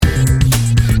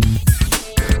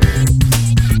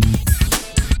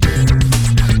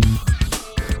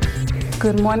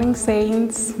Good morning,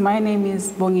 Saints. My name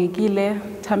is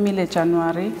Bongekile Tamile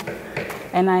January,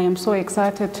 and I am so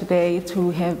excited today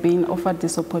to have been offered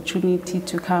this opportunity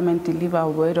to come and deliver a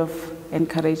word of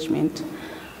encouragement.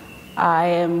 I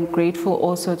am grateful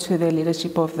also to the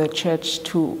leadership of the church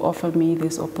to offer me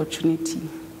this opportunity.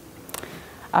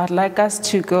 I'd like us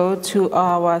to go to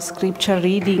our scripture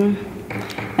reading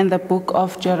in the book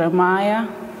of Jeremiah,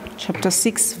 chapter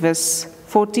 6, verse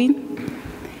 14.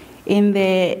 In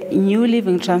the New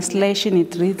Living Translation,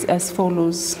 it reads as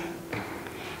follows: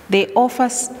 They offer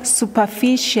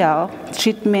superficial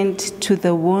treatment to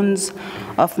the wounds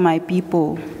of my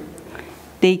people.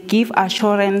 They give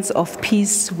assurance of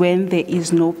peace when there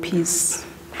is no peace.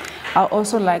 I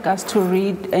also like us to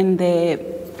read in the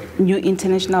New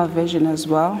International Version as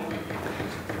well.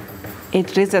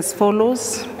 It reads as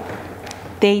follows: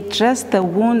 They dress the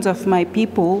wounds of my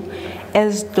people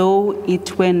as though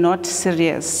it were not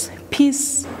serious.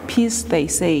 Peace, peace, they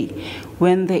say,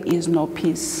 when there is no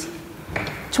peace.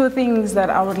 Two things that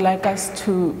I would like us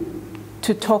to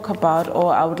talk about,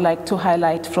 or I would like to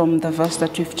highlight from the verse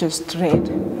that we've just read.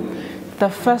 The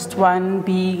first one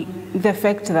be the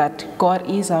fact that God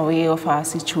is aware of our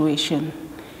situation.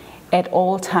 At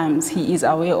all times, He is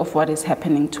aware of what is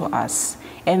happening to us.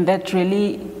 And that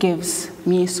really gives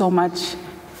me so much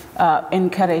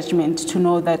encouragement to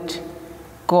know that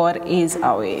God is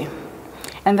aware.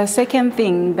 And the second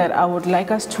thing that I would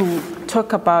like us to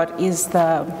talk about is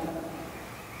the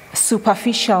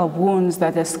superficial wounds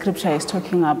that the scripture is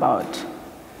talking about.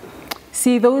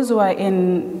 See, those who are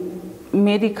in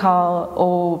medical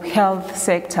or health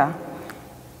sector,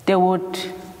 they would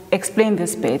explain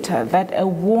this better, that a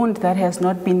wound that has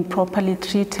not been properly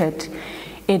treated,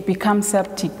 it becomes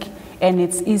septic and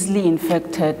it's easily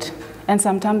infected. And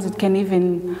sometimes it can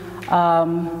even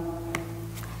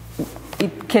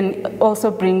it can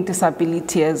also bring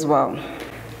disability as well.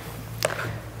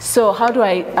 So how do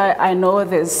I know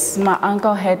this? My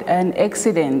uncle had an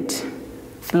accident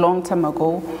a long time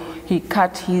ago. He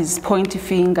cut his pointy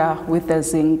finger with a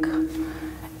zinc,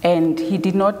 and he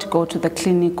did not go to the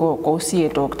clinic or go see a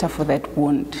doctor for that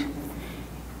wound.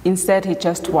 Instead, he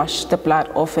just washed the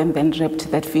blood off and then wrapped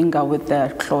that finger with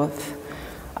the cloth.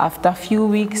 After a few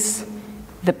weeks,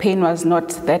 the pain was not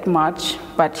that much,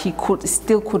 but he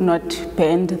still could not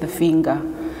bend the finger.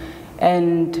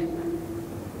 And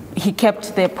he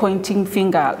kept the pointing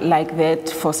finger like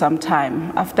that for some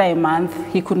time. After a month,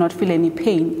 he could not feel any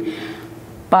pain,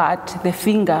 but the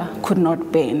finger could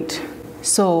not bend.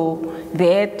 So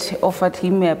that offered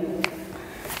him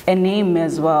a name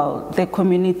as well. The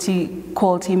community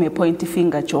called him a pointy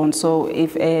finger John. So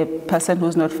if a person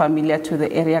who's not familiar to the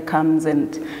area comes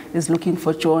and is looking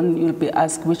for John, you'll be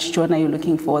asked, which John are you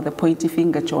looking for? The pointy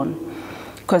finger John.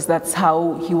 Because that's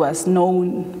how he was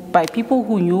known by people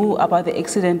who knew about the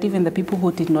accident, even the people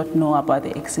who did not know about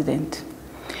the accident.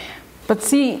 But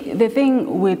see, the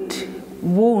thing with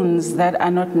wounds that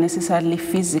are not necessarily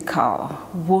physical,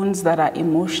 wounds that are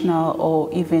emotional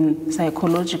or even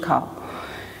psychological,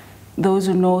 those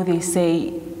who know, they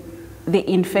say the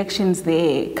infections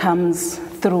there comes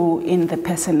through in the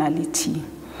personality.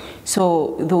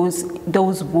 So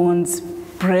those wounds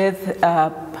breathe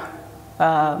up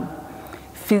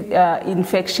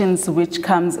infections which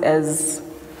comes as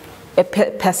a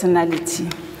personality.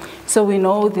 So we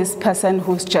know this person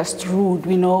who's just rude.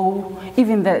 We know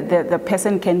even the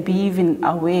person can be even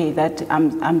aware that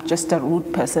I'm just a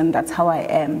rude person. That's how I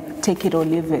am. Take it or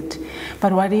leave it.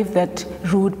 But what if that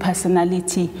rude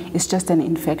personality is just an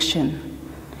infection?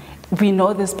 We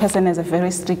know this person is a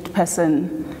very strict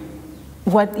person.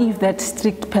 What if that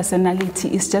strict personality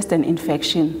is just an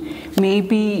infection?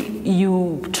 Maybe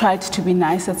you tried to be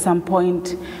nice at some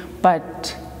point,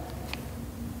 but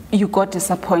you got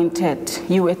disappointed,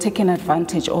 you were taken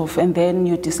advantage of, and then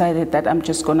you decided that I'm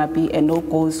just gonna be a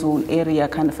no-go zone area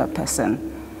kind of a person.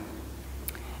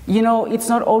 You know, it's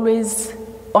not always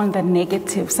on the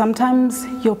negative. Sometimes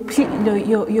your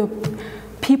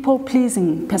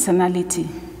people-pleasing personality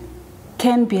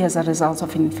can be as a result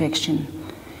of infection.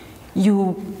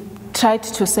 You tried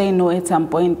to say no at some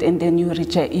point, and then you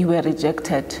were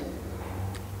rejected.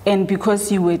 And because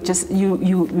you were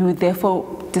you therefore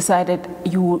decided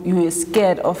you were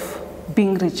scared of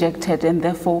being rejected, and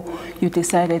therefore you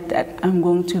decided that I'm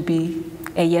going to be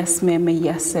a yes ma'am, a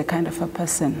yes sir kind of a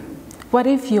person. What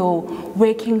if your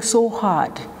working so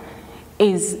hard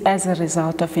is as a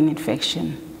result of an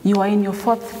infection? You are in your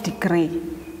 4th degree.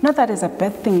 Not that it's a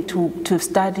bad thing to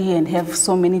study and have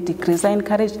so many degrees. I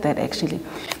encourage that actually.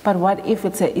 But what if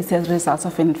it's a result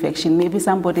of an infection? Maybe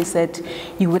somebody said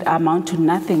you would amount to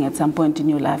nothing at some point in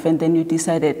your life, and then you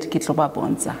decided, Kitloba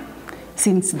Bonza.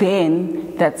 since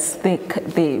then, that's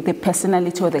the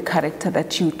personality or the character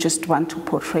that you just want to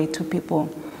portray to people.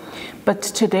 But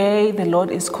today, the Lord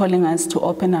is calling us to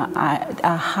open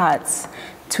our hearts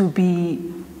to be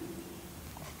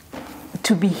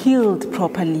healed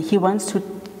properly. He wants to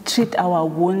treat our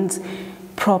wounds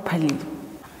properly.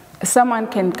 Someone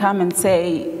can come and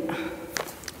say,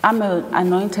 I'm an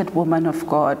anointed woman of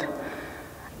God.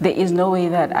 There is no way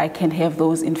that I can have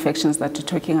those infections that you're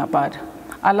talking about.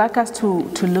 I'd like us to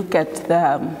look at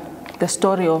the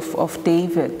story of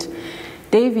David.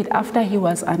 David, after he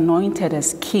was anointed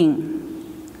as king,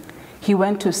 he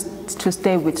went to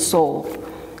stay with Saul,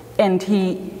 and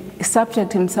he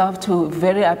subjected himself to a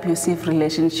very abusive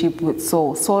relationship with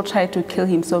Saul. Saul tried to kill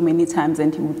him so many times,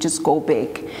 and he would just go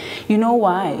back. You know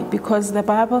why? Because the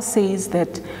Bible says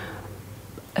that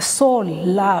Saul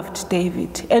loved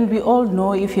David, and we all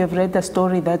know, if you have read the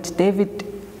story, that David,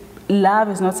 love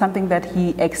is not something that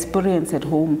he experienced at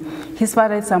home. His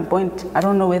father at some point, I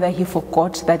don't know whether he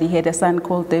forgot that he had a son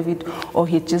called David, or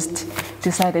he just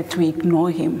decided to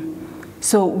ignore him.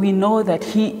 So we know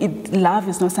that love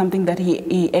is not something that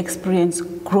he experienced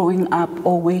growing up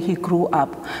or where he grew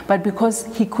up. But because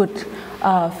he could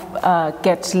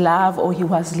get love, or he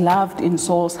was loved in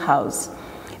Saul's house,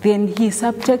 then he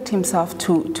subjected himself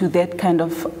to that kind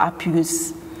of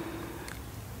abuse.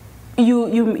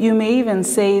 You may even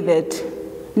say that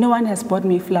no one has bought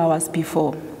me flowers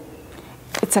before.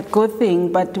 It's a good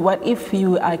thing, but what if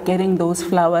you are getting those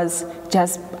flowers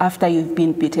just after you've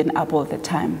been beaten up all the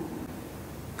time?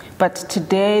 But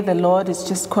today the Lord is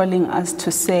just calling us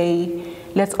to say,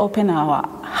 let's open our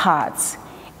hearts,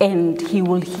 and He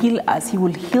will heal us. He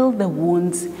will heal the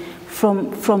wounds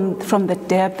from the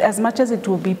depth, as much as it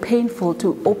will be painful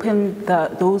to open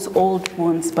those old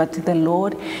wounds. But the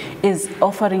Lord is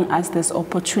offering us this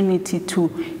opportunity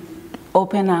to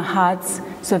open our hearts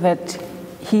so that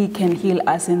He can heal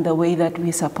us in the way that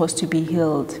we're supposed to be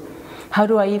healed. How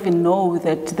do I even know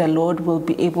that the Lord will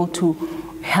be able to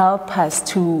help us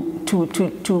to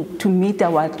meet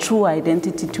our true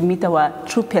identity, to meet our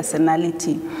true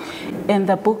personality? In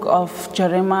the book of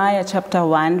Jeremiah chapter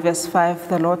 1 verse 5,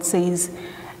 the Lord says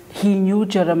He knew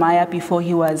Jeremiah before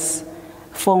he was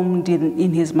formed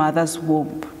in his mother's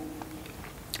womb.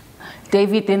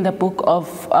 David, in the book of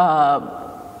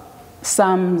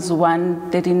Psalms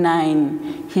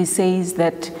 139, he says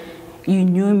that you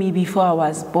knew me before I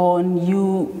was born,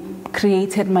 you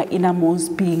created my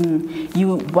innermost being,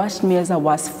 you washed me as I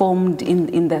was formed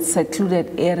in that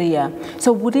secluded area.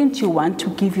 So wouldn't you want to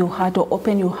give your heart or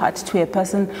open your heart to a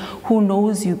person who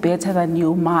knows you better than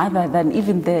your mother, than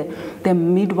even the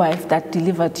midwife that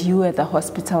delivered you at the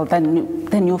hospital,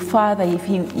 than your father if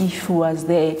he was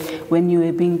there when you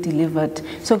were being delivered?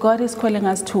 So God is calling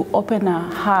us to open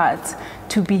our hearts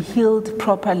to be healed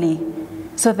properly,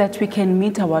 so that we can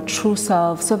meet our true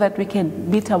self, so that we can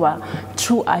meet our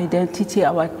true identity,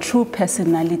 our true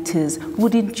personalities.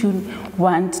 Wouldn't you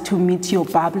want to meet your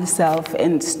Bible self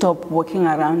and stop walking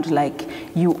around like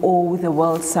you owe the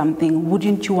world something?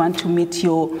 Wouldn't you want to meet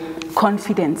your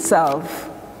confident self?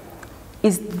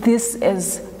 Is this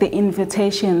as the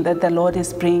invitation that the Lord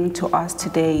is bringing to us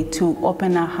today, to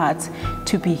open our hearts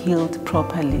to be healed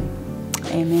properly?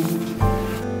 Amen.